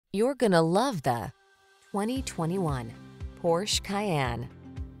You're gonna love the 2021 Porsche Cayenne.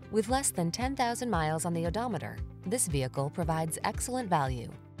 With less than 10,000 miles on the odometer, this vehicle provides excellent value.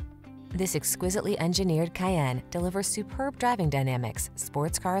 This exquisitely engineered Cayenne delivers superb driving dynamics,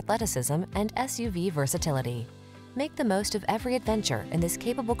 sports car athleticism, and SUV versatility. Make the most of every adventure in this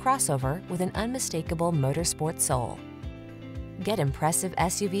capable crossover with an unmistakable motorsport soul. Get impressive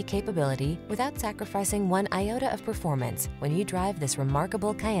SUV capability without sacrificing one iota of performance when you drive this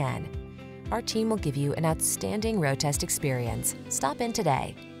remarkable Cayenne. Our team will give you an outstanding road test experience. Stop in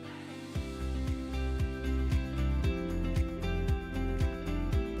today.